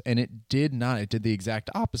collapse. And it did not. It did the exact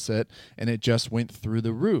opposite, and it just went through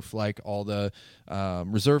the roof. Like all the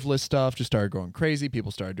reserve list stuff just started going crazy. People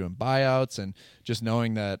started doing buyouts, and just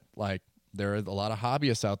knowing that like there are a lot of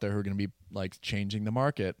hobbyists out there who are going to be like changing the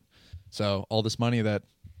market. So all this money that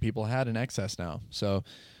people had in excess now. So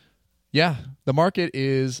yeah, the market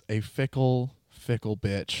is a fickle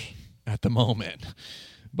bitch at the moment,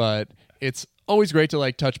 but it's always great to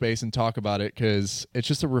like touch base and talk about it, because it's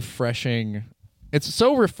just it's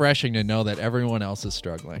so refreshing to know that everyone else is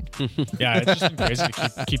struggling. Yeah, it's just been crazy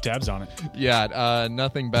to keep tabs on it. Yeah,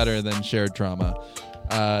 nothing better than shared trauma.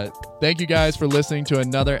 Thank you guys for listening to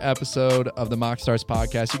another episode of the MoxStars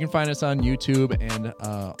podcast. You can find us on YouTube and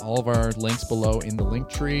all of our links below in the link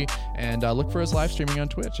tree. And look for us live streaming on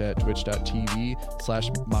Twitch at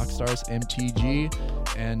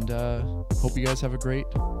twitch.tv/MoxStarsMTG. And hope you guys have a great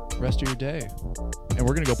rest of your day. And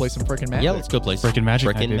we're going to go play some frickin' Magic. Yeah, let's go play some Frickin' Magic.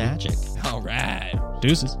 Frickin' Magic. All right.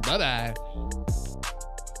 Deuces. Bye-bye.